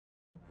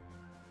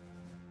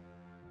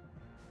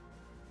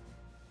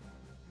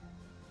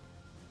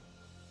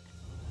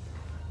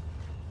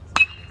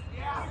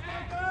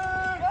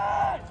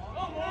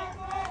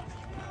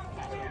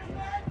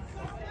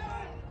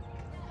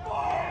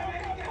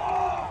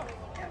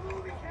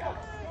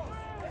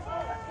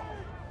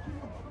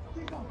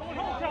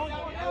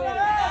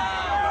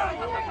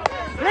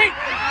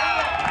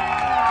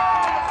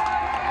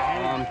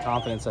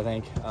confidence, I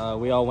think.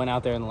 We all went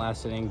out there in the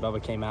last inning.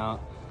 Bubba came out.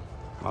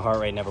 My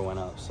heart rate never went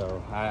up,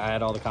 so I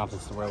had all the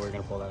confidence to where we were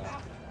going to pull that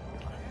out.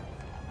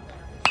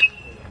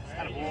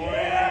 I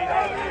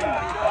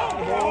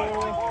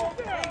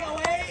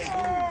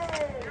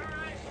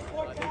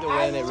think the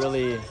win, it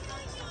really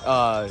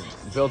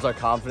builds our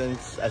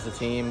confidence as a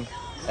team,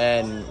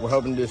 and we're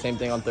hoping to do the same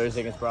thing on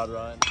Thursday against Broad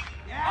Run.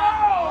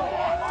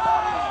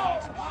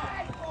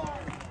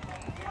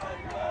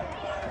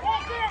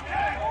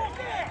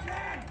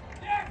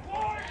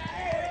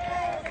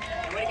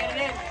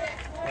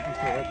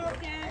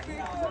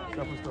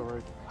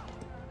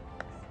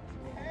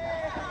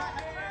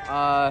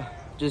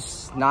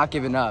 Just not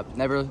giving up.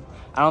 Never.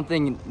 I don't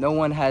think no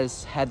one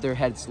has had their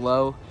heads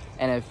low,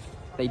 and if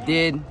they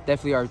did,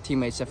 definitely our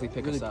teammates definitely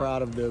pick us up. Really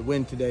proud of the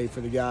win today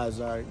for the guys.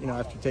 You know,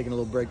 after taking a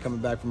little break, coming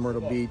back from Myrtle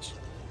Beach,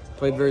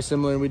 played very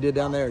similar than we did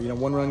down there. You know,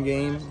 one-run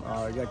game.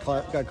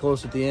 Got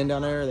close at the end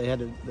down there. They had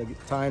the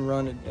tying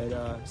run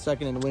at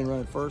second and the winning run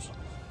at first.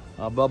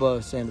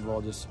 Bubba Sandoval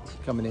just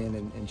coming in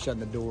and shutting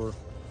the door.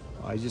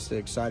 He's just an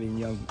exciting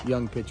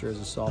young pitcher as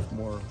a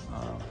sophomore.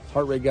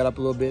 Heart rate got up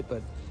a little bit,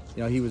 but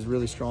you know, he was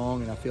really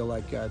strong, and I feel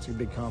like it's a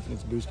big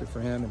confidence booster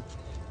for him. And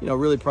you know,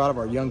 really proud of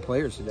our young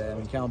players today. I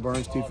mean, Cal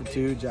Burns 2 for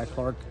 2, Jack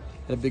Clarke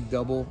had a big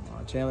double,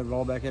 Chandler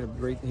Vallback had a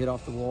great hit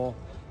off the wall.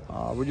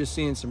 We're just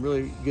seeing some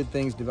really good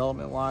things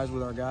development-wise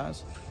with our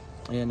guys.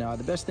 And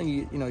the best thing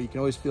you can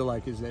always feel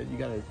like is that you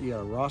got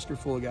a roster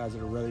full of guys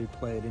that are ready to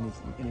play at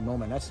any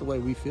moment. That's the way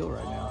we feel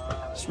right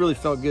now. Just really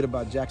felt good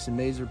about Jackson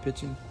Mazer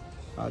pitching.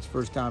 It's the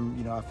first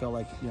time I felt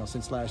like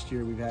since last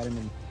year we've had him,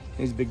 and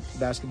he's a big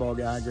basketball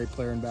guy, great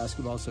player in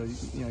basketball. So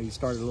he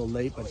started a little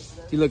late, but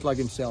he looked like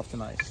himself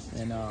tonight.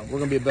 And we're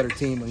going to be a better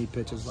team when he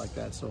pitches like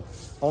that. So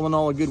all in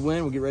all, a good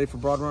win. We'll get ready for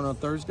Broad Run on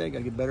Thursday. Got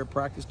to get better at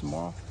practice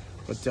tomorrow.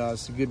 But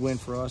it's a good win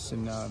for us,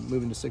 and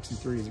moving to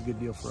 6-3 is a good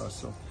deal for us.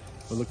 So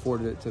we look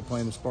forward to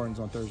playing the Spartans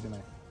on Thursday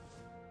night.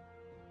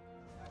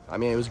 I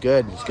mean, it was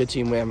good. It's a good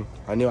team win.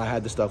 I knew I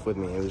had the stuff with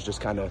me. It was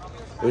just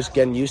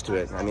getting used to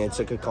it. I mean, it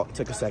took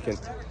a second.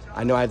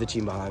 I know I had the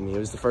team behind me. It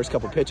was the first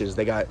couple pitches.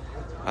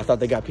 I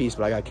thought they got Peace,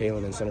 but I got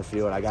Kalen in center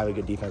field. I got a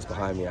good defense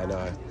behind me. I know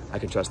I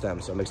can trust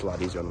them, so it makes it a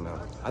lot easier on the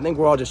mound. I think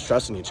we're all just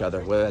trusting each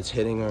other, whether that's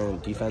hitting or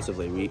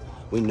defensively.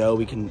 We know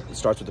we can. It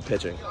starts with the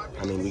pitching.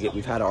 I mean,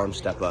 we've had our arms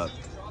step up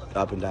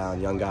and down,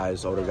 young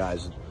guys, older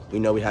guys. We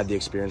know we had the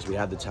experience, we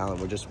had the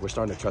talent. We're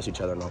starting to trust each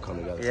other and all come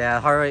together.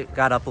 Yeah, heart rate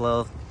got up a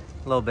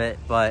little bit,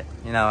 but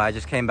I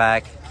just came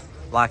back,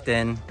 locked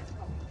in,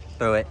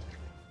 threw it.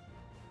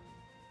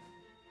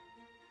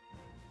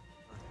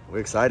 We're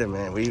excited,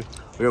 man. We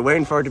were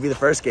waiting for it to be the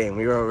first game.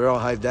 We were all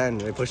hyped then.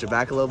 We pushed it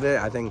back a little bit.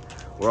 I think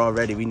we're all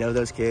ready. We know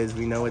those kids.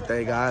 We know what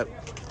they got.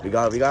 We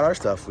got our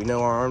stuff. We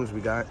know our arms.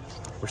 We're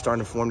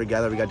starting to form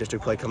together. We got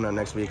district play coming up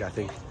next week. I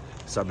think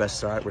it's our best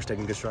start. We're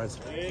taking good strides.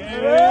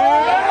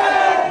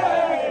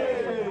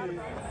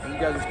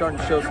 You guys are starting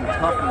to show some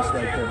toughness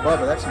right there.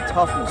 Bubba, that's some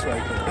toughness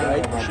right there,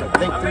 right? I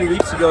think 3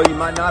 weeks ago you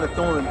might not have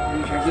thrown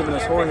it. You're giving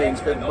us Jorge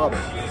instead of Bubba.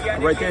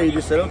 But right there you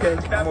just said, okay,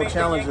 I'm going to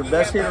challenge the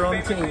best hitter on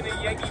the team.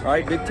 All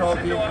right, big tall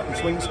kid, can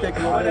swing the stick a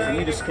little bit, and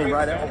you just came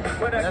right at it.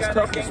 And that's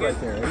toughness right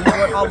there. And you know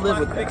what? I'll live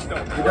with that.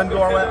 If it doesn't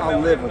go our way, I'll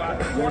live with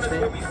that. You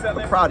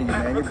understand? I'm proud of you,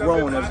 man. You're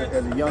growing as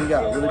a young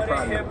guy. Really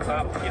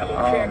proud of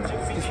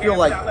you. Just feel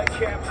like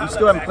we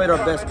still haven't played our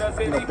best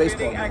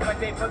baseball game.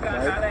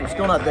 Right? We're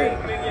still not there.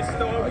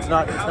 It's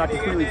not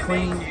completely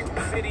clean.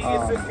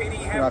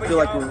 I feel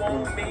like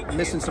we're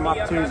missing some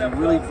opportunities to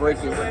really break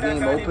the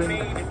game open.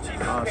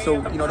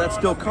 So that's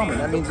still coming.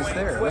 That means it's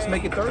there. Let's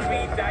make it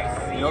Thursday.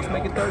 Let's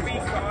make it Thursday.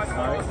 All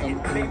right.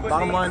 And the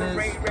bottom line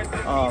is,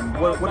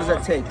 what does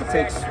that take? It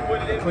takes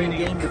a clean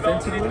game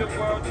defensively.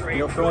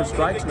 Throwing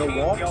strikes, no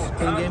walks,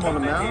 clean game on the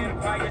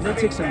mound, and then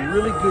take some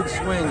really good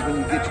swings when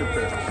you get your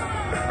pitch.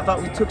 I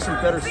thought we took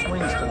some better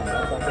swings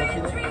tonight. Don't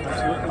you think?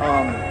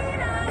 Absolutely.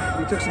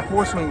 We took some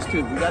poor swings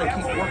too. We got to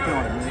keep working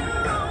on it,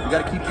 man. We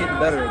got to keep getting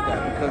better at that,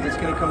 because it's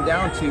going to come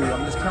down to,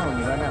 I'm just telling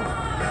you right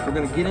now, we're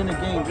going to get in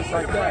a game just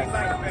like that,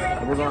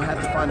 and we're going to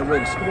have to find a way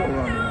to score a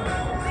run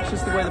tonight. It's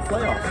just the way the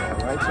playoffs are,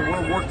 right? So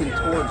we're working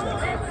towards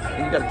that.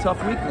 And you got a tough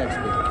week next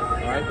week,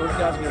 all right? Those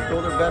guys are going to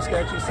throw their best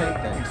at you, same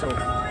thing. So,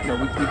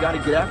 we got to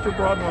get after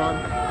Broad Run,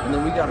 and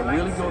then we got to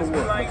really go to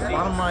work. But the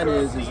bottom line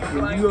is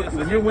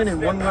when you're winning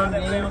one-run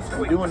games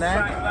and doing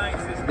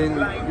that, then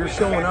you're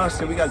showing us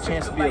that we got a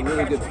chance to be a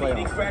really good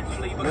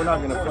playoff. We're not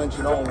going to flinch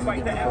at all when we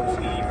get in the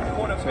postseason.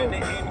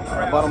 So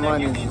our bottom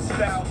line is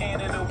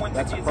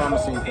that's a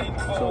promising thing.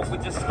 So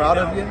proud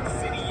of you.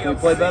 Can we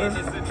play better?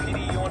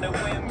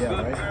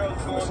 Yeah, right?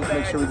 Let's just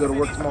make sure we go to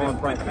work tomorrow and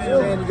practice.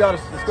 Man, you got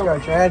us. Let's go,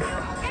 Chad.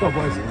 Let's go,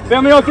 boys.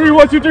 Family on 3,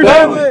 1, 2, 3,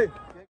 family.